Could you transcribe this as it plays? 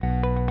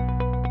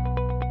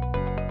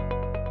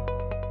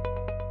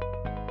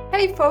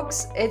Hey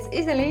folks, it's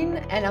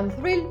Isaline, and I'm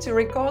thrilled to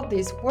record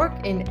this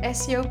Work in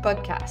SEO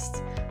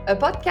podcast, a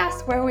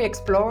podcast where we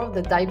explore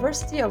the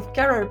diversity of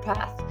career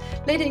paths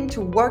leading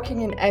to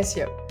working in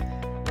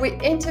SEO. We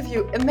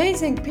interview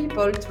amazing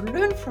people to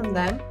learn from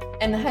them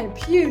and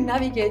help you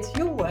navigate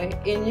your way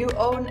in your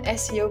own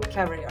SEO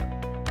career.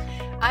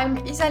 I'm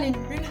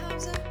Isaline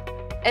Mühlhauser,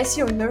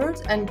 SEO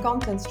nerd and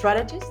content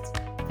strategist,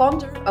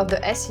 founder of the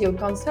SEO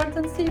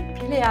consultancy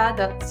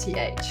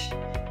Pilea.ch.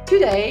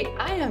 Today,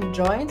 I am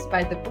joined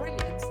by the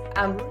brilliant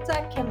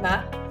Amruta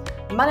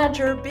Kemna,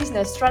 Manager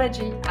Business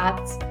Strategy at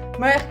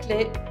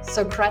Merkle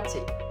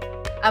Socrati.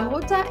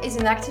 Amruta is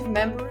an active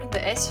member in the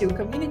SEO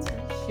community.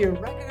 She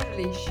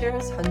regularly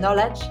shares her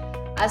knowledge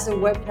as a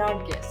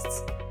webinar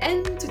guest.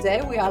 And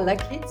today we are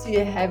lucky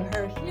to have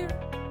her here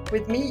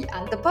with me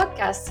at the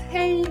podcast.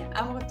 Hey,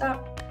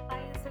 Amruta.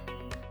 Hi,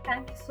 Celine.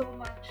 Thank you so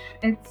much.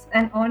 It's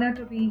an honor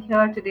to be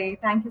here today.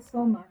 Thank you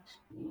so much.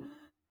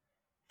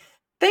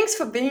 Thanks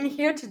for being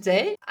here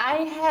today. I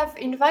have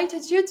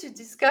invited you to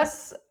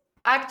discuss,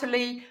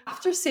 actually,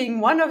 after seeing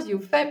one of your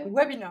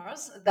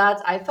webinars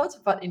that I thought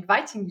about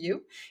inviting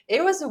you.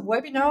 It was a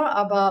webinar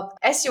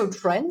about SEO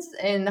trends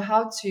and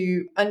how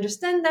to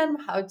understand them,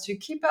 how to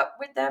keep up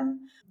with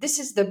them. This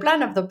is the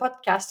plan of the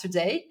podcast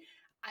today.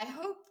 I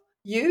hope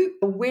you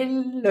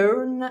will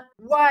learn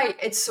why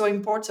it's so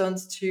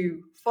important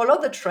to follow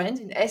the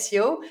trend in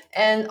SEO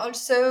and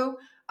also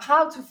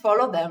how to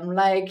follow them,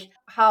 like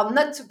how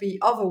not to be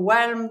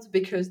overwhelmed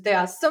because there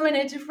are so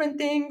many different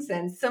things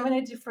and so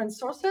many different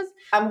sources.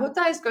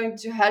 Amruta is going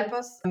to help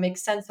us make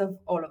sense of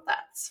all of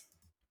that.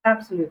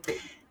 Absolutely.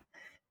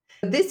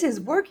 This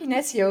is Work in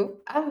SEO.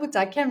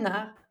 Amruta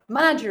Kemna,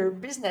 Manager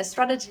Business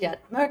Strategy at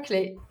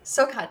Merkle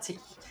Socrati.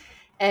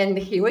 And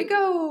here we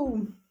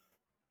go.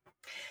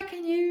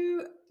 Can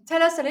you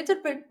tell us a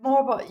little bit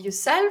more about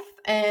yourself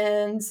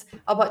and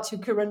about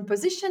your current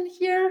position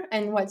here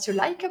and what you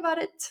like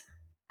about it?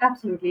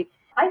 Absolutely.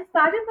 I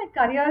started my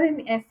career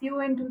in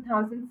SEO in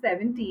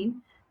 2017,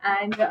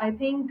 and I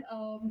think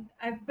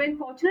I've been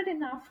fortunate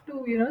enough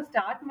to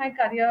start my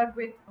career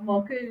with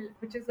Merkle,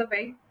 which is a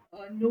very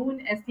known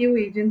SEO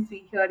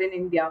agency here in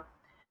India.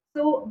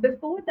 So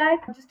before that,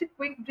 just a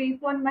quick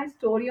brief on my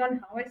story on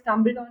how I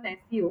stumbled on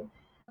SEO.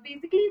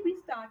 Basically,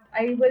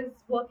 I was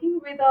working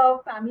with a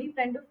family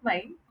friend of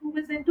mine who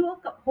was into a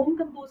home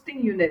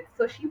composting unit.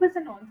 So she was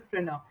an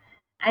entrepreneur,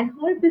 and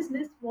her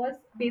business was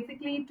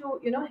basically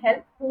to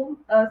help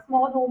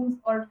small homes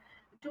or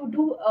to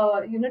do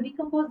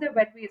decompose their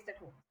wet waste at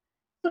home.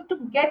 So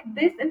to get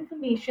this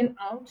information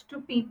out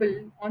to people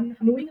on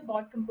knowing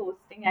about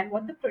composting and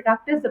what the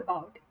product is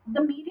about,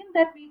 the medium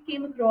that we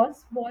came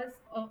across was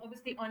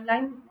obviously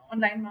online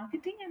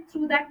marketing, and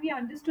through that we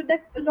understood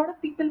that a lot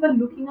of people were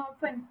looking out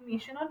for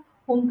information on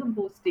home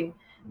composting.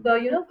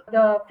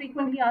 The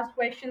frequently asked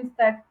questions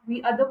that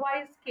we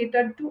otherwise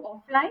catered to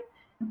offline.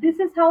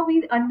 This is how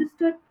we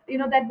understood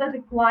that the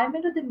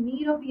requirement or the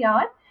need of the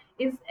hour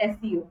is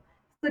SEO.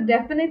 So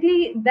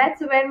definitely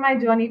that's where my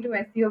journey to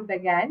SEO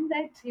began.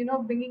 That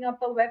bringing up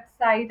a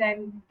website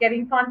and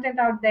getting content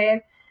out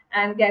there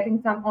and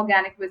getting some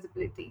organic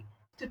visibility.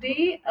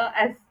 Today,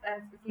 as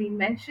Lee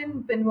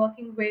mentioned, been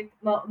working with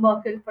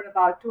Merkle for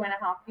about 2.5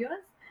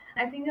 years.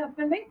 I think I've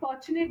been very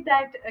fortunate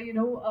that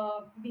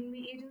being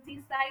the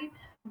agency side,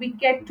 we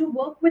get to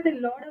work with a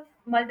lot of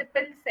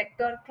multiple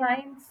sector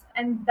clients,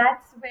 and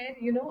that's where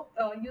you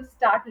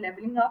start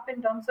leveling up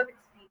in terms of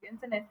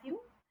experience in SEO.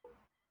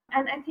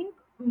 And I think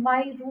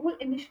my role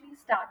initially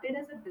started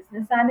as a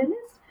business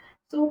analyst.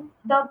 So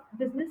the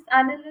business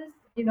analyst,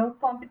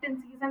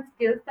 competencies and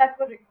skills that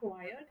were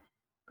required,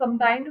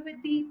 combined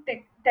with the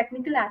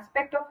technical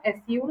aspect of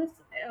SEO,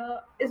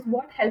 is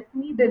what helped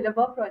me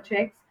deliver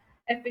projects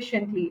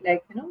efficiently.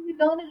 Like we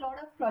learn a lot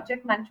of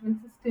project management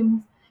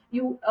systems.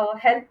 You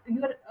help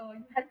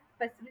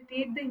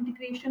facilitate the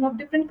integration of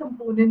different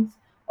components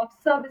of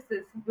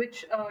services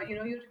which you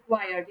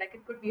required. Like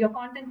it could be your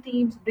content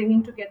teams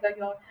bringing together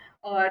your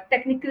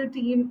technical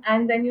team,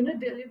 and then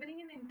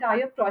delivering an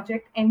entire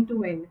project end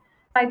to end.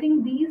 I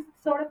think these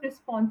sort of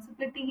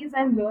responsibilities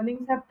and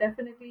learnings have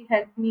definitely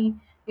helped me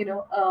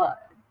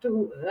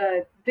to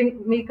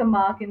make a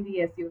mark in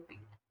the SEO field.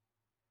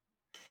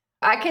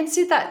 I can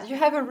see that you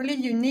have a really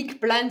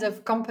unique blend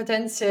of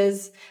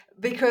competences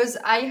because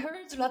I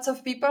heard lots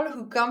of people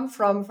who come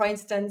from, for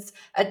instance,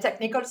 a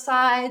technical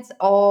side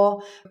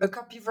or a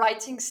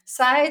copywriting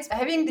side,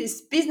 having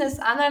this business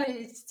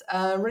analyst,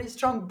 really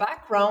strong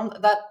background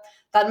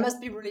that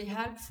must be really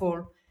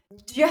helpful.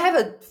 Do you have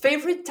a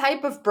favorite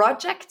type of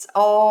project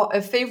or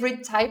a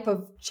favorite type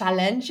of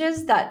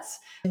challenges that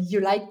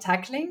you like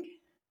tackling?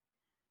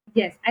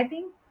 Yes, I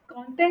think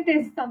content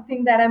is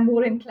something that I'm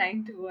more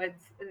inclined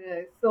towards.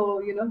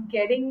 So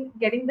getting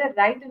the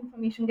right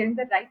information, getting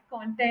the right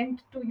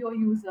content to your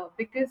user,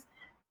 because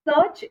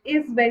search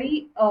is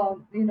very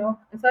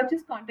search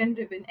is content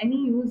driven.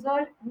 Any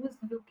user who's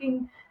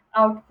looking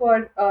out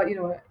for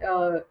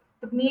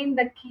the main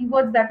the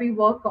keywords that we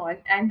work on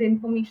and the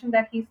information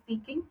that he's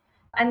seeking,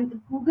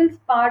 and Google's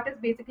part is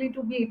basically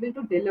to be able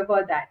to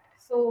deliver that.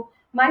 So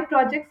my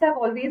projects have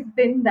always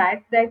been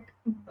that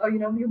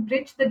you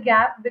bridge the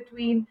gap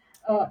between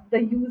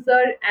the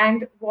user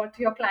and what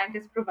your client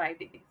is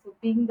providing. So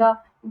being the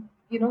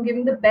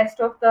giving the best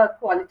of the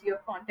quality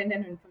of content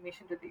and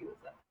information to the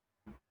user.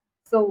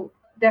 So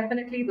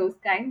definitely those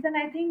kinds. And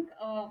I think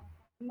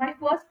my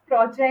first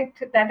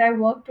project that I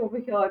worked over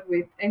here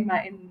with in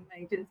my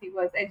agency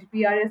was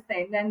HBR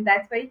Send, and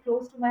that's very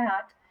close to my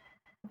heart.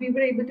 We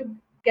were able to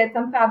get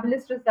some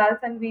fabulous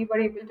results, and we were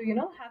able to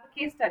have a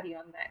case study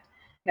on that.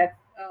 That's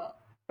a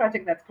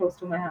project that's close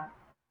to my heart.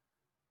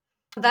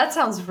 That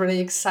sounds really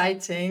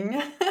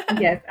exciting.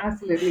 Yes,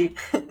 absolutely.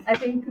 I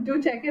think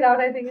do check it out.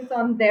 I think it's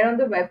on there on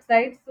the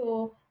website.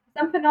 So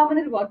some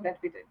phenomenal work that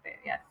we did there.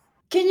 Yes.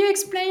 Can you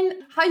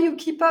explain how you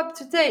keep up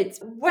to date?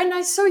 When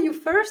I saw you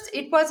first,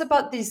 it was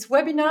about this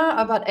webinar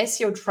about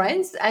SEO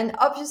trends. And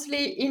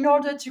obviously, in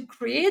order to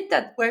create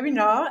that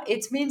webinar,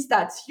 it means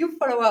that you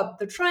follow up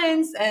the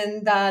trends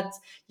and that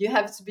you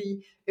have to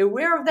be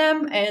aware of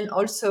them and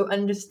also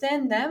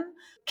understand them.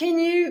 Can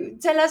you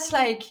tell us,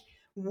 like,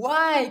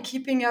 why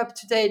keeping up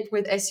to date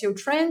with SEO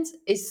trends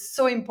is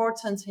so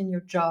important in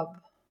your job?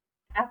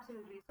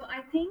 Absolutely. So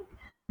I think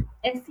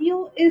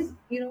SEO is,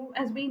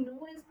 as we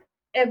know, is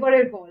ever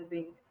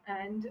evolving.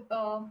 And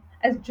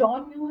as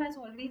John Mew has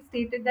already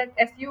stated, that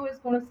SEO is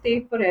going to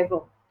stay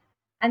forever.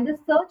 And the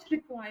search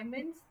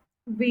requirements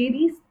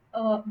vary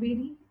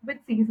with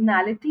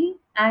seasonality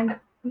and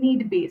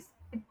need base.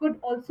 It could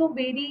also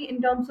vary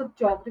in terms of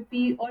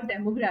geography or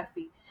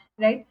demography,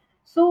 right?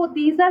 So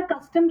these are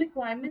custom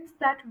requirements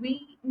that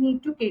we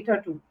need to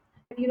cater to.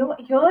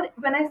 Here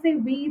when I say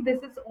we,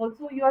 this is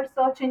also your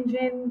search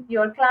engine,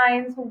 your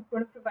clients who are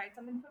going to provide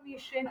some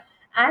information,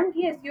 and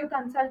yes, your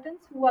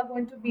consultants who are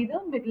going to be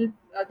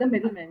the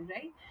middlemen,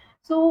 right?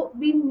 So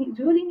we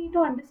really need to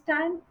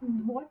understand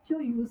what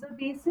your user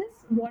base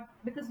is, what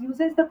because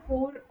user is the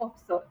core of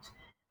search,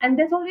 and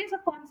there's always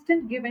a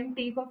constant give and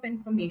take of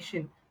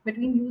information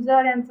between user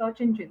and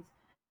search engines.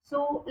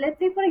 So let's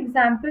say, for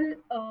example,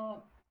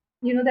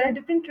 there are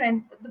different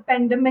trends. The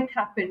pandemic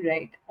happened,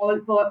 right, all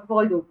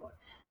over,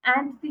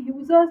 and the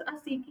users are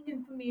seeking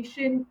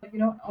information,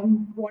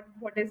 on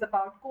what is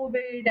about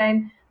COVID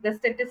and the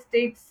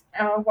statistics.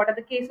 What are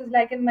the cases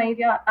like in my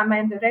area? Am I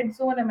in the red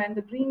zone? Am I in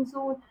the green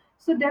zone?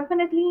 So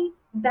definitely,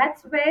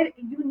 that's where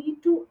you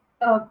need to.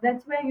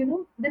 That's where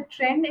the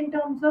trend in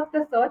terms of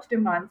the search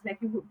demands. Like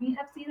we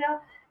have seen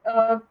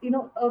a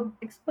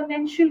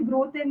exponential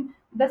growth in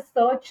the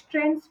search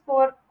trends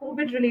for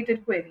COVID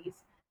related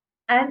queries.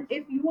 And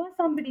if you are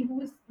somebody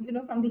who is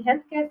from the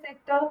healthcare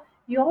sector,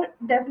 you're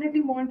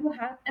definitely want to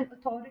have an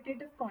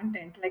authoritative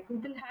content. Like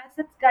Google has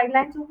its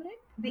guidelines over it,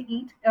 the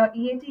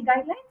EAT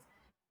guidelines.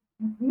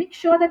 Make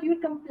sure that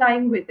you're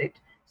complying with it.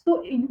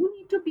 So you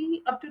need to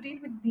be up to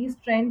date with these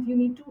trends. You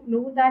need to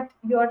know that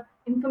your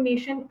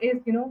information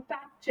is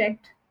fact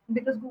checked,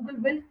 because Google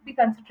will be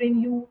considering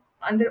you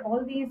under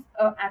all these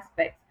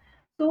aspects.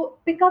 So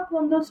pick up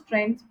on those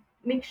trends.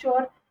 Make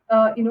sure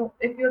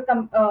if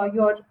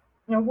your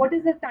what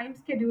is the time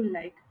schedule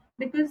like,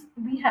 because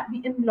we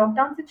in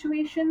lockdown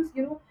situations,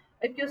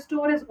 if your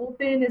store is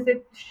open, is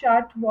it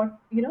shut, what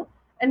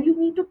and you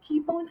need to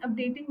keep on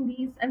updating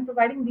these and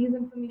providing these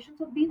information.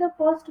 So be the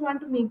first one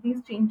to make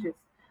these changes.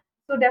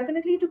 So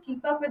definitely to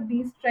keep up with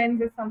these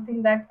trends is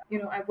something that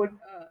I would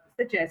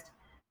suggest.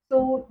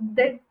 So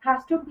there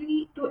has to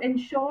be to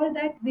ensure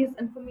that this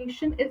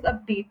information is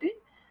updated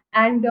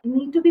and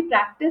need to be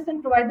practiced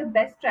and provide the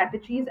best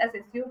strategies as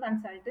SEO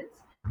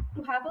consultants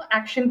to have an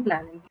action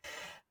planning.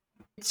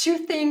 Two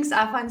things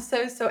I find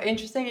so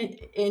interesting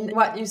in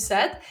what you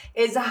said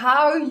is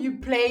how you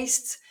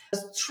placed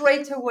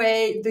straight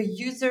away the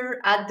user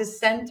at the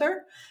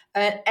center.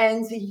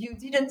 And you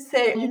didn't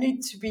say you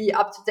need to be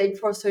up to date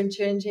for search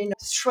engine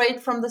straight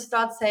from the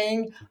start,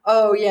 saying,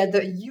 "Oh yeah,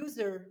 the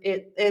user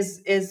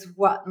is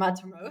what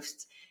matter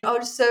most."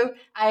 Also,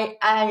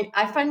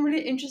 I find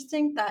really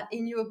interesting that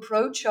in your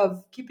approach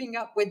of keeping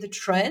up with the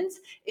trends,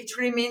 it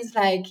really means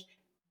like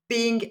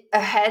being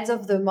ahead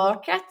of the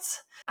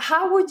market.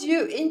 How would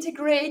you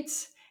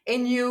integrate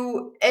in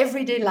your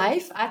everyday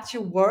life at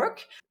your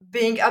work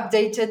being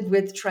updated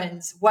with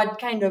trends? What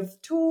kind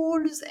of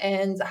tools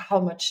and how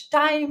much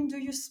time do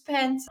you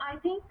spend? I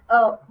think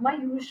my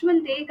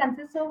usual day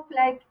consists of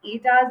like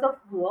 8 hours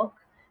of work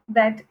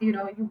that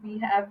we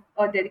have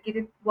a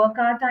dedicated work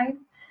hour time.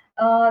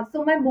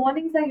 So my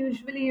mornings are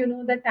usually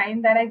the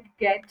time that I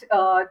get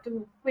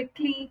to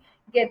quickly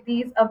get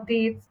these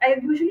updates. I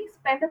usually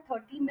spend a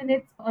 30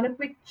 minutes on a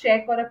quick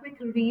check or a quick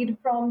read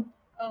from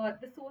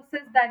the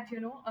sources that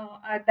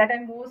that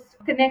I most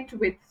connect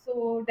with.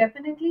 So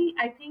definitely,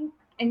 I think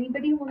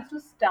anybody who wants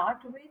to start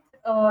with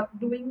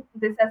doing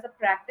this as a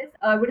practice,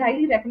 I would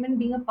highly recommend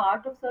being a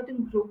part of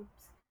certain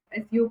groups,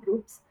 SEO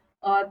groups,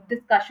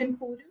 discussion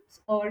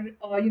forums, or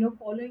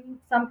following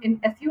some in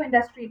SEO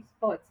industry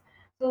experts.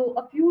 So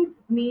a few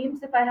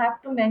names, if I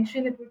have to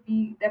mention, it would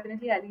be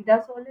definitely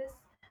Alida Solis.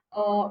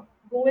 Uh,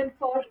 Go in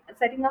for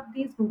setting up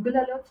these Google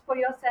alerts for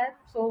yourself.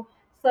 So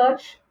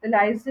search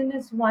Lizen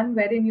is one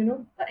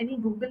wherein any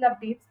Google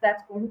updates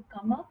that's going to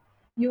come up,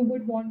 you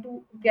would want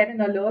to get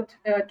an alert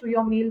to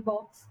your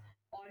mailbox,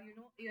 or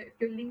if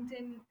your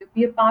LinkedIn,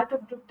 be a part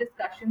of group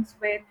discussions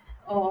where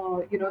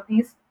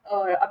these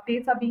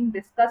updates are being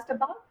discussed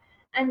about.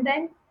 And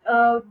then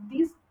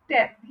these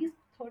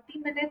 30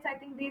 minutes, I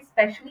think they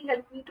especially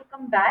help me to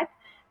come back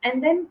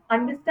and then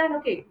understand,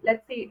 okay,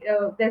 let's say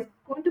there's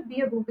going to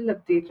be a Google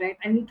update, right?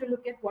 I need to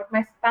look at what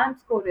my spam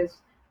score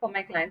is for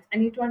my clients. I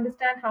need to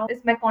understand how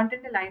is my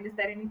content aligned, is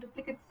there any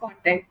duplicate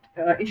content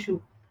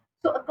issue.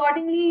 So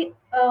accordingly,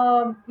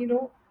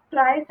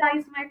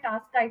 prioritize my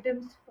task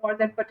items for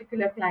that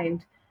particular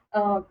client,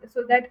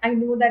 so that I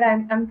know that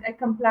I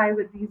comply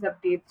with these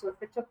updates. So if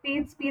it's a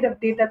paid speed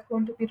update that's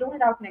going to be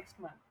rolled out next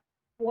month,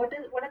 what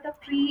are the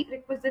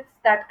prerequisites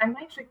that I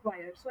might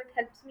require? So it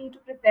helps me to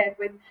prepare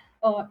with,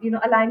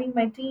 aligning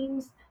my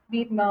teams,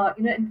 be it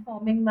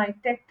informing my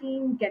tech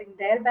team, getting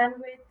their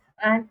bandwidth,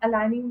 and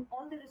aligning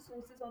all the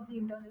resources of the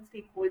internal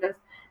stakeholders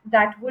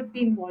that would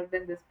be involved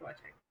in this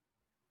project.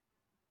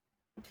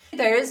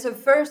 There is a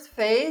first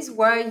phase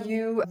where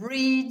you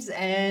read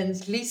and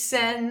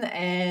listen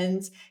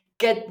and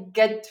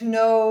get to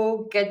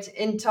know, get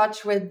in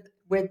touch with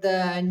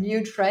the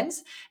new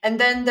trends. And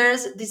then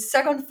there's the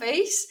second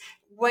phase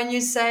when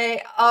you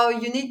say, oh,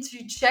 you need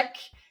to check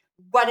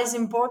what is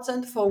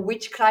important for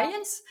which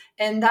clients.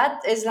 And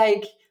that is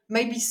like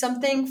maybe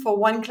something for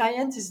one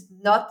client is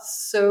not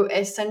so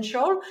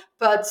essential,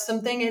 but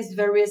something is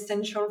very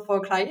essential for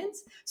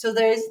clients. So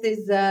there is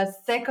this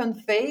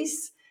second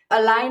phase,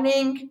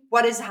 aligning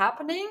what is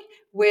happening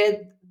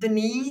with the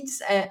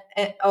needs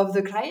of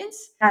the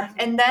clients.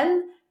 Absolutely. And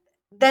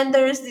then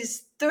there is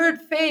this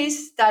third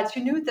phase that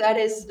that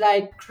is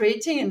like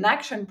creating an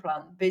action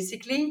plan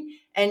basically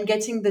and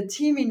getting the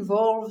team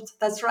involved.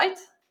 That's right.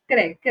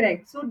 Correct,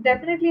 correct. So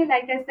definitely,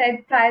 like I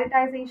said,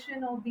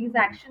 prioritization of these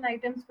action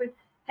items will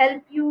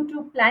help you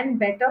to plan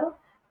better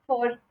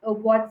for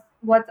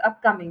what's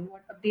upcoming,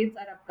 what updates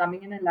are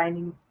upcoming, and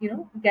aligning,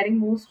 getting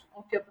most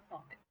of your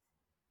performance.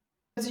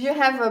 Do you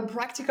have a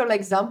practical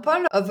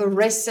example of a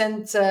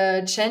recent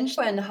change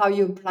and how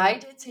you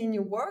applied it in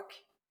your work?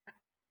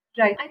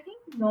 Right. I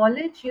think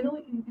knowledge,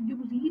 you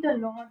read a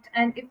lot,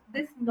 and if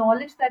this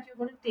knowledge that you're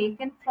going to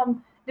take in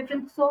from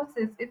different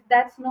sources, if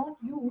that's not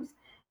used,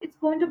 it's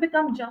going to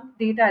become junk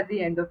data at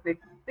the end of it.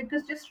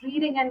 Because just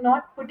reading and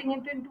not putting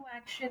it into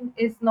action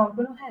is not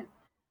going to help.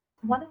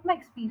 One of my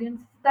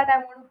experiences that I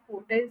want to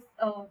quote is,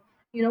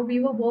 we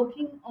were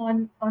working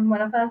on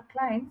one of our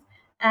clients,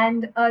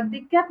 and they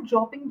kept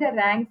dropping their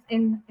ranks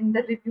in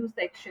the review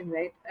section.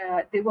 Right,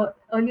 they were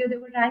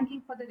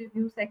ranking for the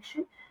review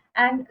section,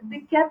 and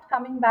they kept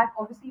coming back.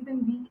 Obviously,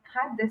 even we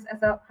had this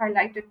as a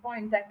highlighted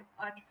point that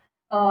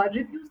our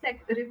review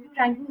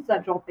rankings are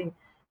dropping.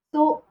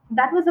 So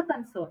that was a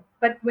concern.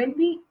 But when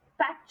we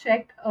fact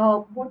checked,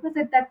 what was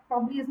it that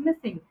probably is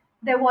missing?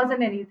 There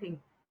wasn't anything,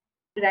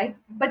 right?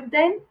 But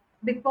then,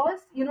 because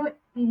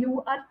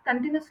you are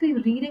continuously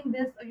reading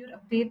this, or you're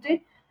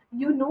updated,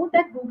 you know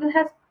that Google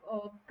has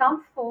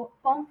come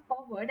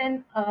forward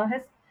and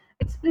has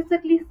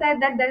explicitly said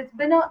that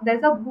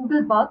there's a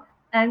Google bug,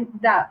 and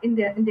in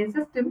their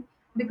system,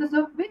 because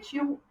of which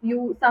you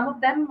some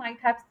of them might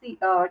have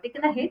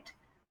taken a hit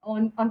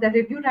on the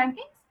review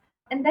rankings.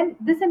 And then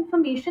this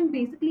information,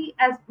 basically,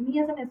 as me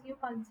as an SEO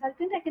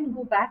consultant, I can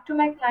go back to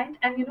my client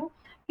and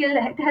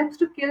it helps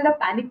to kill the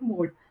panic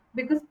mode,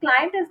 because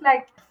client is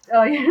like,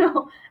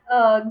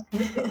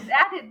 it's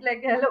added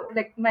like, hello,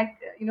 like my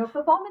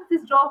performance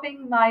is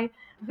dropping, my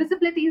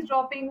visibility is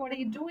dropping, what are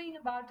you doing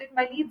about it,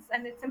 my leads,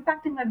 and it's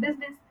impacting my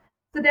business.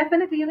 So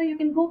definitely, you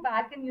can go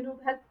back and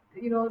help,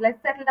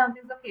 let's settle down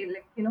this. Okay,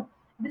 like,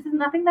 this is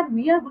nothing that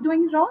we are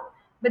doing wrong,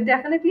 but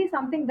definitely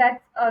something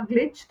that's a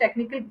glitch,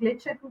 technical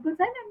glitch at Google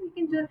side, and we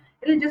can just,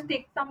 it'll just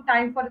take some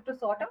time for it to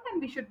sort out,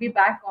 and we should be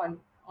back on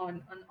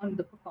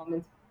the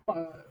performance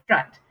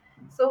front.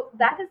 So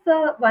that is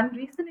the one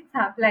recent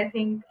example. I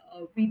think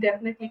we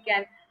definitely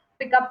can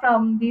pick up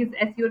from these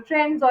SEO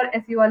trends or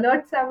SEO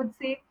alerts, I would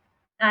say,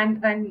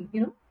 and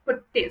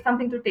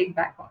something to take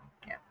back on.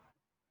 Yeah.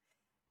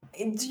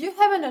 Do you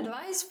have an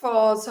advice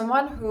for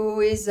someone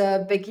who is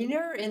a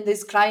beginner in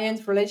this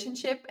client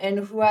relationship and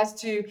who has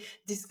to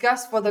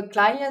discuss for the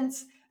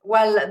clients,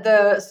 well,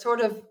 the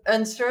sort of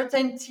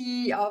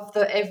uncertainty of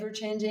the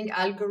ever-changing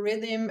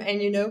algorithm,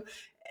 and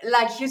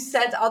like you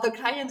said, other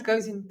client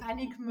goes in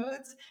panic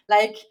mode.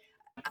 Like,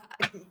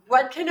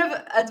 what kind of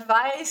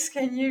advice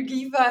can you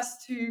give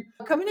us to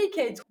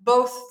communicate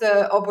both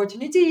the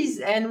opportunities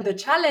and the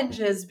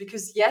challenges?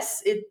 Because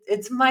yes,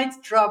 it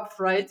might drop,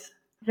 right?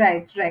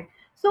 Right, right.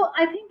 So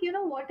I think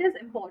what is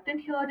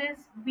important here is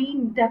we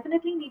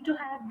definitely need to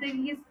have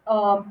these.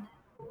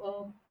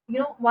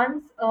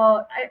 Once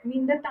I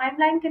mean, the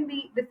timeline can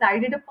be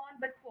decided upon,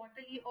 but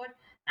quarterly, or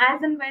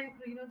as and when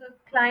the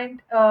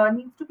client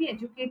needs to be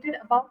educated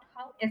about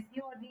how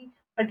SEO or the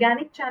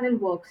organic channel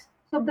works.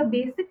 So the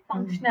basic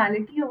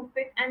functionality of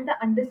it and the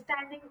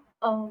understanding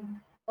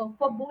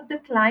for both the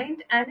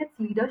client and its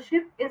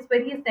leadership is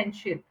very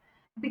essential,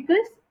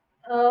 because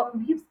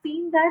we've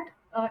seen that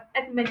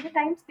at many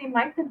times they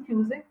might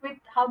confuse it with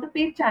how the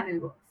paid channel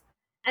works,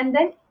 and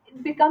then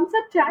it becomes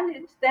a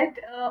challenge that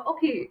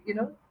okay,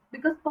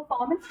 because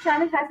performance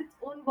challenge has its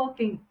own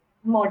working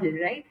model,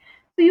 right?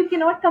 So you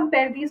cannot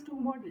compare these two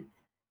models.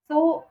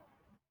 So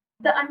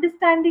the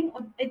understanding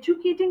of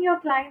educating your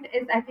client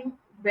is, I think,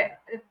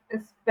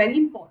 is very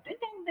important.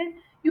 And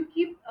then you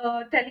keep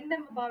telling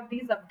them about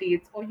these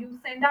updates, or you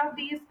send out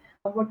these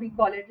what we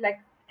call it, like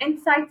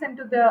insights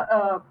into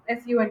the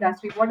SEO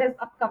industry, what is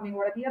upcoming,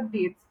 what are the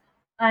updates,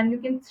 and you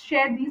can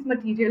share these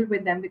material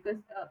with them, because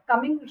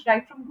coming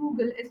right from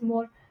Google is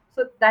more,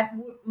 so that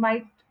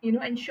might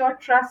ensure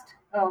trust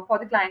for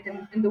the client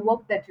in the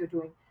work that you're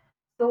doing.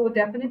 So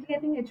definitely, I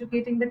think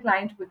educating the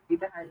client would be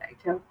the highlight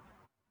here.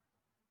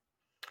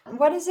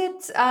 What is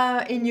it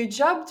in your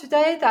job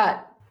today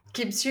that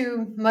keeps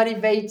you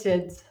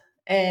motivated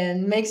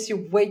and makes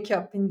you wake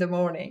up in the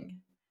morning?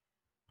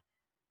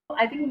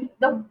 I think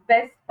the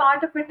best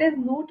part of it is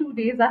no 2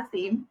 days are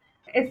same.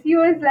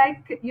 SEO is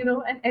like,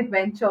 an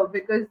adventure,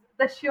 because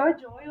the sheer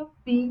joy of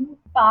being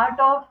part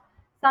of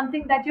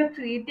something that you're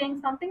creating,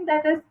 something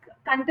that is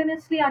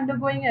continuously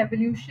undergoing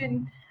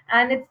evolution,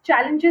 and it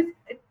challenges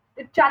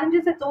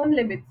its own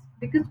limits,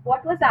 because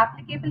what was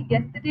applicable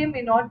yesterday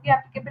may not be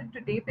applicable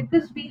today,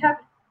 because we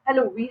have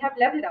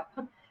leveled up.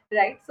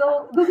 Right?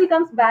 So Google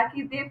comes back.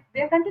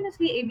 They're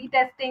continuously A/B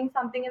testing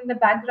something in the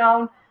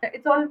background.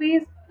 It's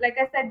always, like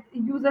I said,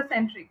 user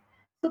centric.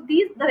 So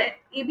the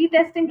A/B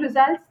testing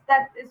results,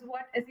 that is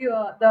what is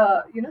your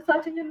the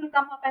search engine will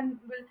come up and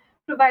will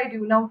provide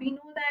you. Now we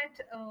know that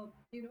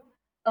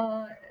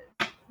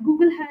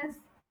Google has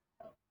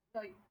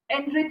uh,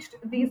 enriched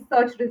these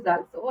search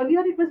results. So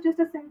earlier it was just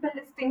a simple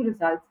listing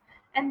results,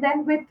 and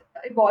then with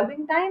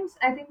evolving times,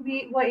 I think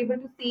we were able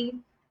to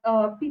see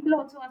people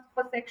also ask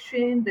for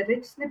section, the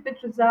rich snippet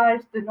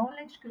results, the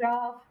knowledge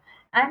graph,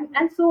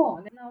 and so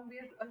on. And now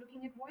we're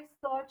looking at voice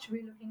search,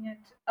 we're looking at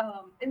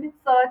image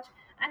search,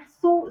 and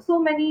so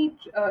many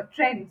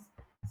trends.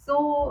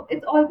 So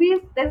there's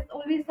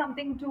always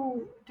something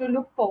to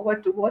look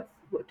forward towards,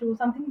 to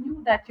something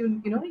new that you're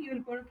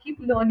going to keep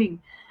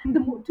learning.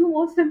 The two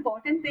most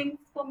important things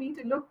for me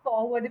to look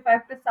forward, if I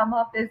have to sum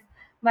up, is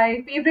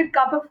my favorite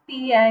cup of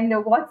tea and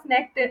what's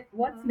next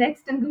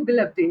in Google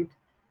Update.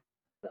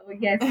 So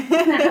yes.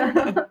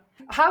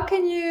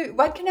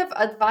 What kind of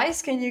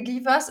advice can you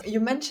give us? You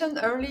mentioned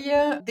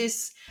earlier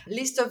this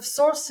list of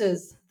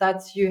sources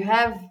that you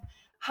have.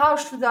 How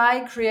should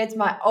I create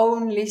my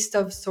own list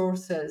of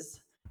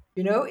sources?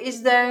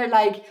 Is there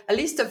like a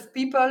list of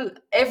people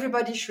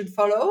everybody should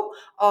follow,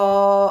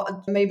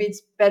 or maybe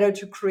it's better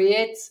to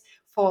create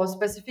for a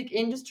specific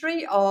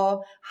industry,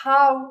 or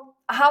how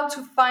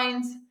to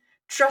find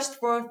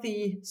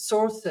trustworthy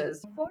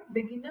sources? For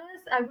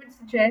beginners, I would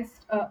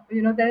suggest,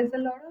 there is a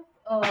lot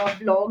of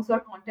blogs or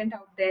content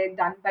out there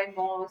done by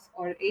Moz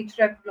or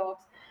Href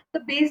blogs.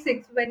 The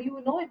basics, when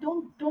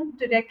don't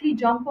directly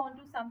jump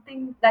onto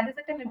something that is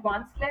at an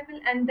advanced level,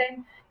 and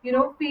then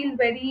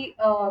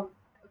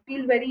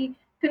feel very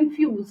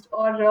confused,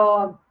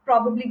 or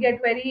probably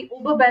get very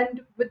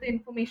overwhelmed with the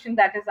information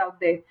that is out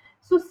there.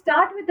 So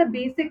start with the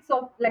basics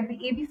of, like, the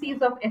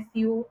ABCs of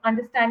SEO,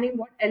 understanding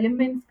what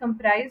elements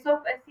comprise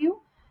of SEO,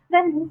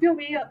 then move your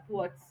way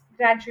upwards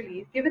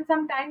gradually. Give it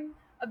some time,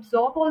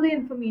 absorb all the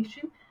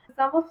information.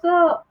 Some of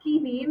the key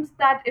names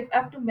that, if I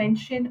have to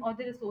mention, or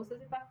the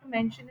resources if I have to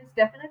mention, is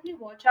definitely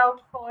watch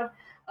out for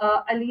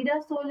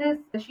Alida Solis.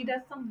 She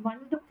does some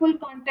wonderful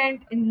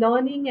content in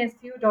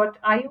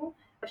learningseo.io.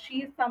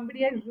 She is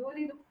somebody I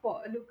really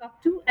look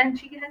up to, and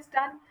she has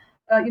done,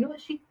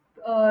 she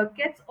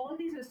gets all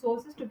these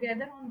resources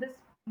together on this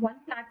one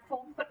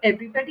platform for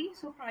everybody.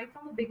 So right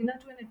from a beginner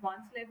to an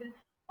advanced level,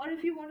 or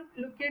if you want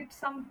to look at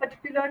some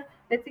particular,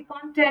 let's say,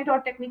 content or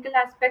technical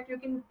aspect,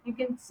 you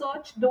can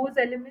search those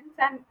elements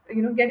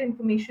and get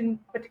information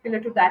particular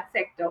to that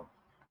sector.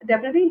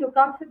 Definitely look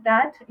out for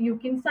that. You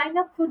can sign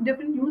up for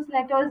different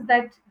newsletters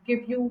that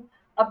give you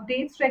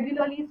updates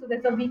regularly. So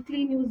there's a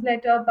weekly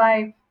newsletter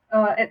by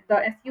at the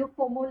SEO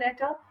FOMO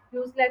letter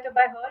newsletter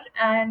by her,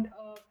 and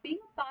being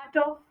a part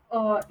of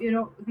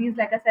these,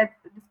 like I said,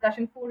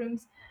 discussion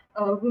forums,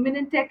 women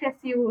in tech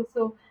SEO.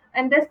 So,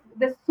 and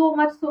there's so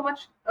much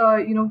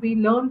we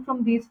learn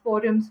from these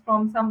forums,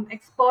 from some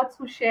experts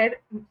who share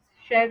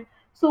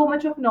so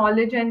much of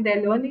knowledge and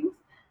their learnings.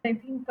 I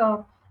think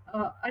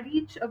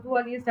Arich Abu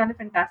Ali has done a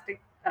fantastic.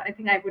 I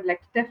think I would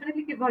like to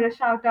definitely give her a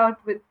shout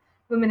out with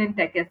Women in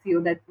Tech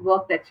SEO, that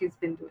work that she's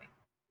been doing.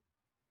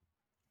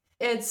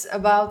 It's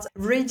about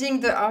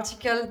reading the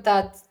article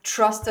that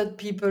trusted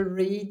people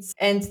read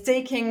and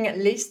taking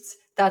lists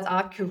that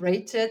are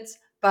curated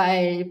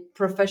by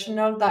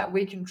professionals that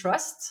we can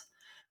trust,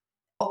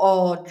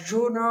 or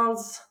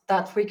journals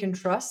that we can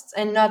trust,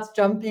 and not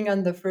jumping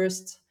on the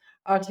first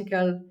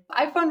article.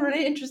 I found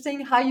really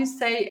interesting how you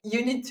say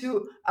you need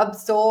to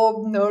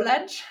absorb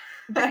knowledge.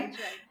 Right,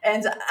 right.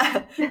 And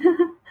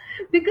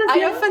Because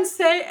I often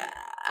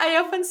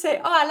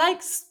say, oh, I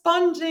like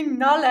sponging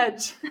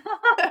knowledge.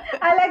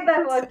 I like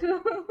that word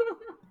too.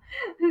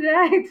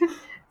 Right.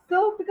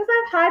 So, because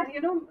I've had,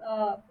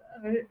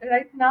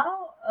 right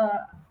now,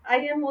 I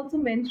am also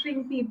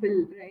mentoring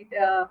people,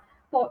 right?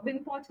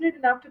 been fortunate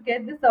enough to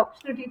get this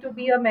opportunity to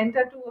be a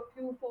mentor to a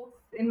few folks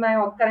in my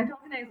current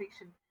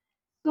organization.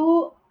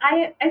 So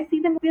I see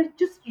them, they're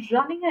just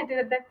running at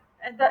it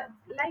at the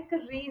like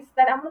a race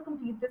that I'm gonna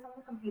complete this, I'm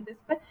gonna complete this.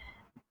 But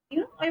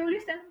I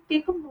always tell them,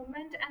 take a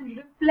moment and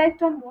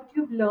reflect on what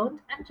you've learned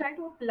and try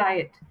to apply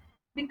it.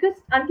 Because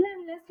until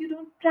and unless you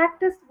don't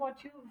practice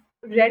what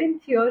you've read in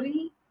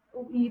theory,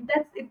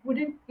 that's it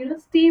wouldn't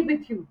stay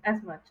with you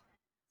as much.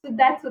 So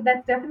that's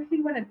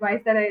definitely one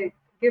advice that I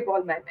give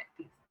all my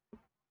mentees.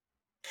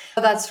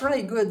 That's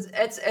really good.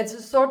 It's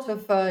a sort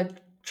of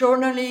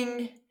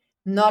journaling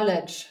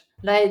knowledge.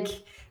 Like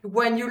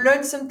when you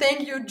learn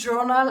something, you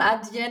journal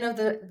at the end of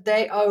the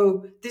day.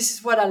 Oh, this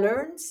is what I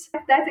learned.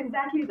 That's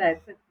exactly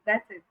that.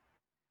 That's it.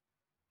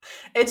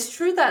 It's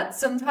true that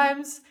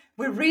sometimes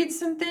we read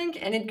something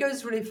and it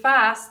goes really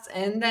fast,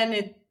 and then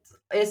it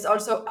is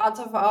also out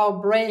of our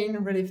brain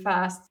really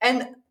fast.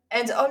 And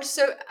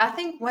also, I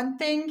think one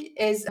thing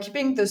is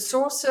keeping the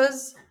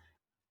sources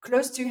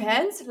close to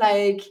hand.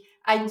 Like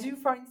I do,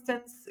 for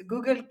instance,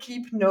 Google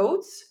Keep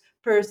Notes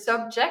per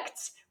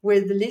subject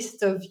with a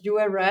list of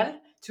URL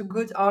to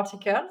good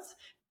articles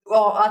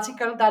or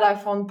article that I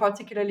found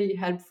particularly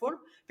helpful,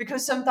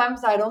 because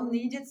sometimes I don't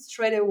need it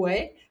straight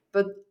away,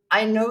 but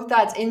I know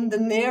that in the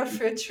near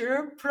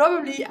future,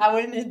 probably I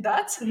will need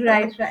that.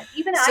 Right, right.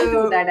 Even I do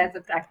So that as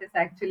a practice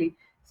actually.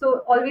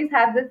 So always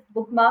have this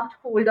bookmarked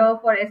folder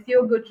for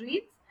SEO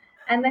Goodreads,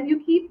 and then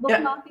you keep yeah.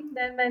 bookmarking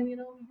them, and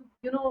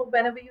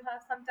whenever you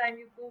have some time,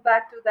 you go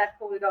back to that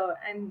folder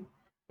and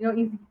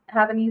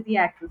have an easy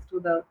access to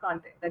the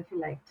content that you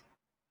liked.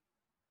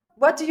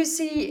 What do you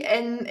see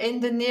in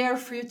the near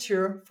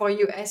future for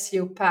your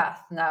SEO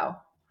path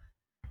now?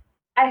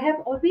 I have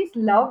always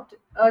loved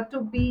to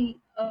be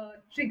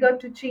triggered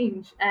to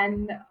change.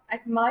 And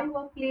at my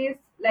workplace,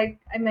 like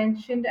I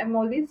mentioned, I'm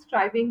always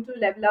striving to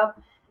level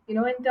up,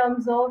 in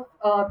terms of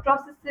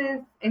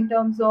processes, in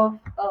terms of,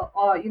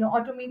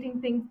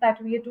 automating things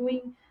that we are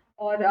doing,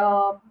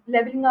 or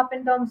leveling up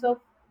in terms of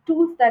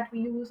tools that we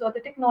use or the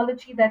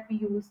technology that we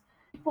use.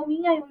 For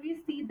me, I always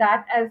see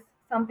that as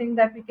something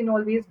that we can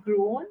always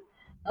grow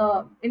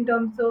on, in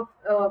terms of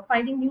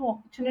finding new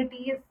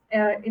opportunities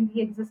in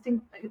the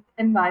existing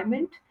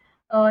environment,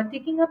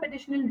 taking up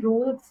additional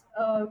roles.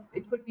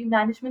 It could be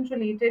management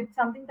related,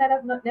 something that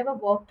I've never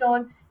worked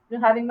on.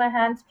 Having my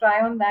hands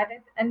try on that,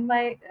 and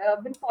my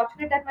been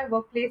fortunate that my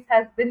workplace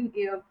has been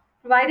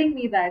providing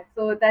me that.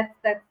 So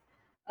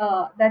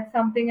that's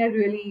something I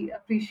really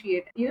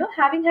appreciate.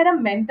 Having had a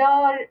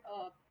mentor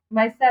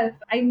myself,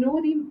 I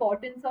know the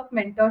importance of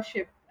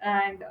mentorship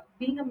and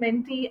being a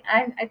mentee.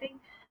 And I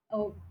think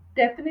uh,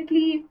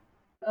 definitely,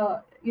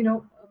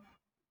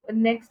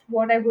 next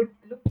what I would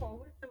look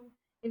forward to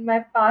in my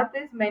path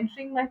is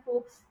mentoring my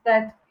folks,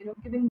 that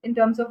giving in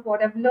terms of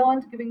what I've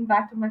learned, giving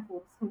back to my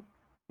folks who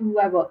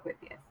I work with.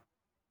 Yes.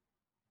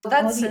 All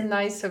That's so the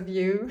nice of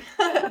you.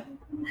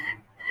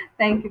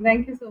 thank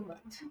you so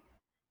much.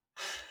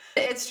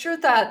 It's true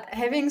that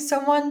having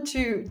someone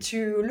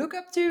to look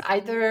up to,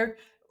 either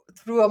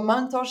through a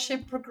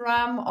mentorship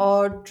program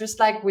or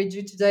just like we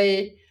do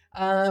today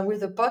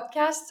with a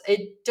podcast,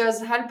 it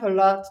does help a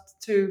lot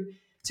to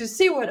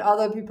see what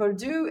other people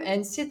do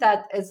and see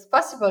that it's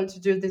possible to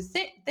do these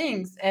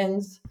things,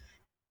 and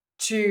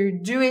to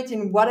do it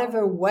in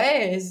whatever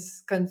way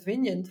is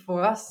convenient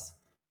for us.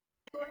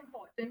 So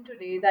important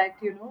today that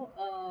you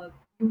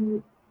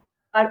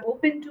are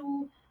open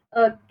to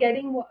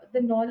getting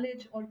the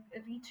knowledge, or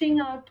reaching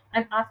out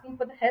and asking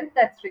for the help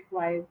that's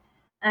required,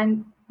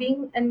 and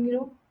being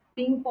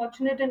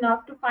fortunate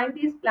enough to find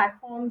these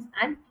platforms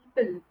and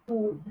people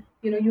who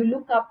you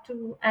look up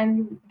to, and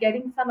you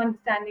getting some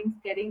understandings,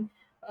 getting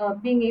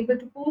being able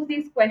to pose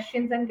these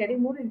questions and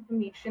getting more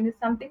information is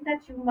something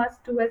that you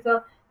must do as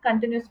a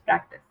continuous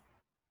practice.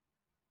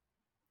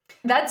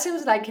 That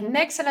seems like an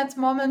excellent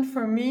moment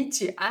for me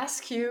to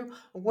ask you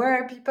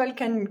where people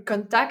can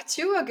contact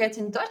you or get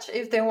in touch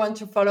if they want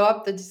to follow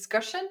up the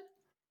discussion.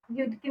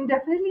 You can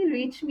definitely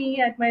reach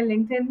me at my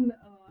LinkedIn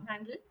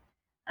handle,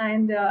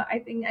 and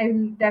I think I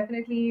will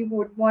definitely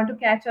would want to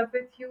catch up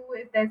with you.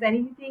 If there's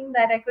anything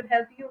that I could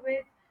help you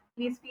with,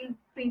 please feel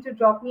free to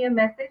drop me a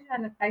message,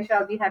 and I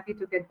shall be happy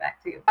to get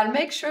back to you. I'll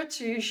make sure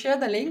to share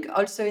the link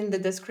also in the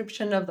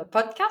description of the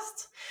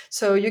podcast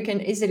so you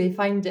can easily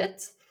find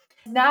it.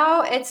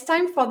 Now it's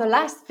time for the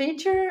last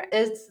feature.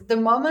 It's the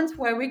moment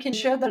where we can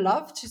share the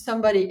love to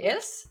somebody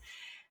else.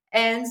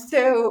 And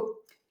so,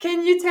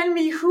 can you tell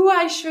me who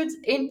I should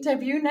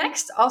interview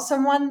next, or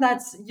someone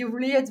that you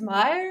really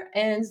admire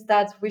and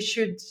that we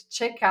should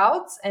check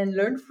out and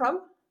learn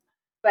from?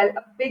 Well,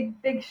 a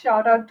big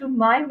shout out to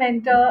my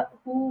mentor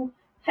who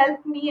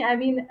helped me. I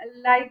mean,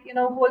 like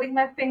holding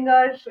my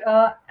fingers,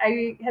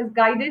 I has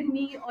guided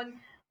me on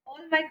all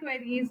my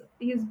queries.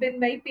 He's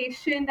been very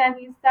patient, and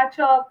he's such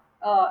a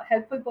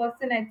helpful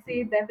person. I'd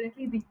say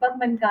definitely Deepak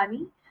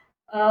Mankani,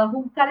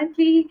 who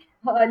currently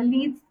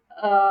leads,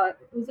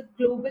 who's a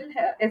global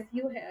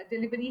SEO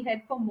delivery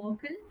head for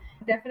Merkle.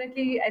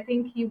 Definitely, I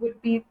think he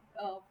would be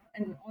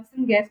an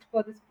awesome guest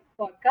for this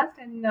podcast,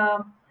 and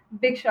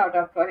big shout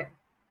out for him.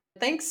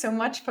 Thanks so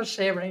much for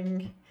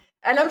sharing.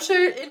 And I'm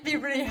sure he'd be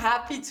really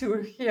happy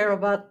to hear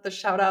about the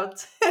shout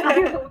out.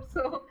 I hope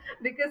so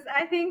because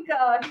I think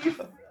he's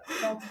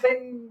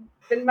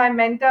been my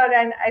mentor,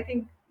 and I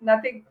think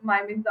nothing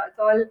my mentor. It's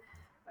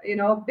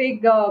all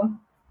big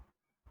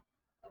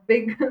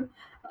big.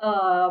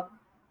 uh,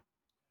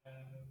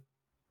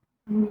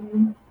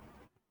 mm,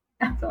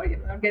 sorry,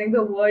 I'm not getting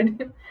the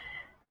word.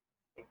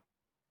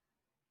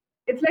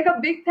 It's like a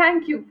big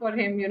thank you for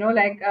him.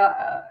 Like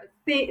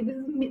say this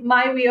is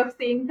my way of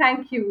saying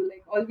thank you.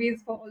 Like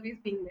always for always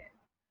being there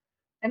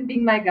and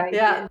being my guide.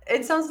 Yeah,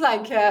 it sounds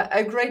like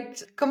a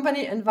great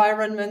company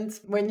environment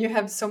when you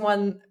have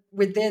someone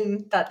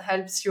within that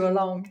helps you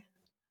along.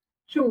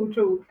 True,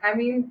 true. I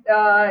mean,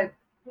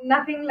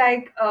 nothing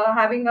like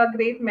having a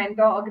great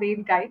mentor, a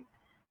great guide.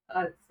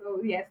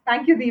 So yes,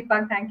 thank you,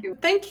 Deepak. Thank you.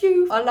 Thank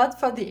you a lot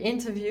for the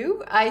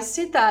interview. I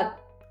see that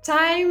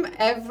time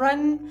have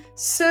run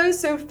so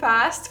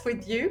fast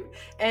with you,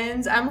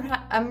 and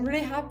I'm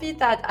really happy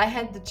that I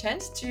had the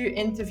chance to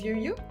interview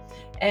you.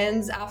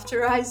 And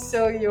after I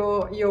saw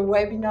your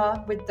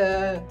webinar with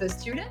the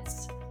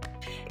students,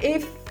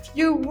 if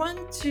you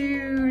want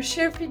to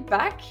share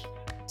feedback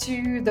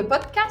to the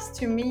podcast,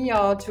 to me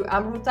or to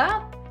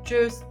Amruta,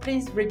 just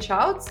please reach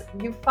out.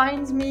 You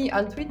find me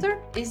on Twitter,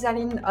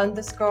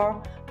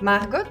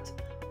 Isaline_Margot,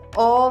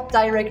 or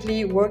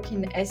directly work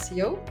in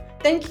SEO.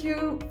 Thank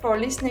you for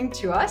listening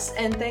to us,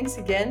 and thanks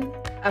again,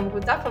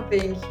 Amruta, for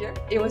being here.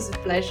 It was a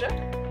pleasure.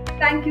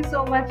 Thank you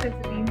so much,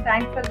 Isaline.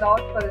 Thanks a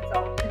lot for this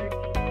opportunity.